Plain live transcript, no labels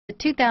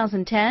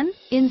2010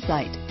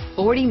 Insight.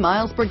 40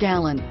 miles per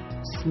gallon.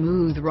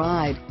 Smooth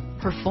ride.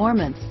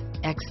 Performance.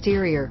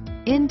 Exterior.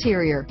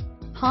 Interior.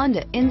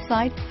 Honda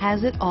Insight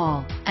has it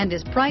all and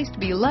is priced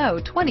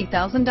below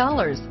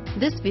 $20,000.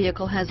 This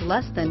vehicle has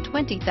less than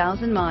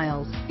 20,000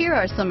 miles. Here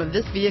are some of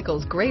this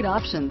vehicle's great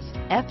options: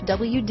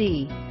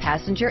 FWD,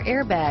 passenger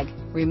airbag,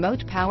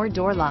 remote power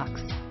door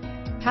locks,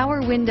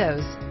 power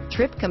windows,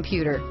 trip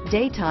computer,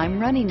 daytime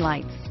running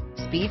lights,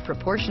 speed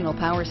proportional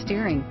power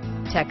steering,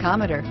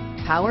 tachometer,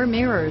 power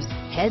mirrors,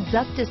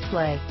 heads-up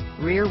display,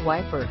 rear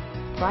wiper,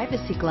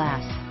 privacy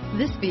glass.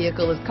 This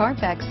vehicle is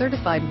CARFAX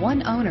certified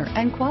one owner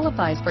and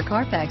qualifies for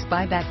CARFAX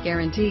buyback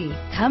guarantee.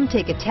 Come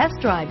take a test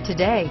drive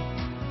today.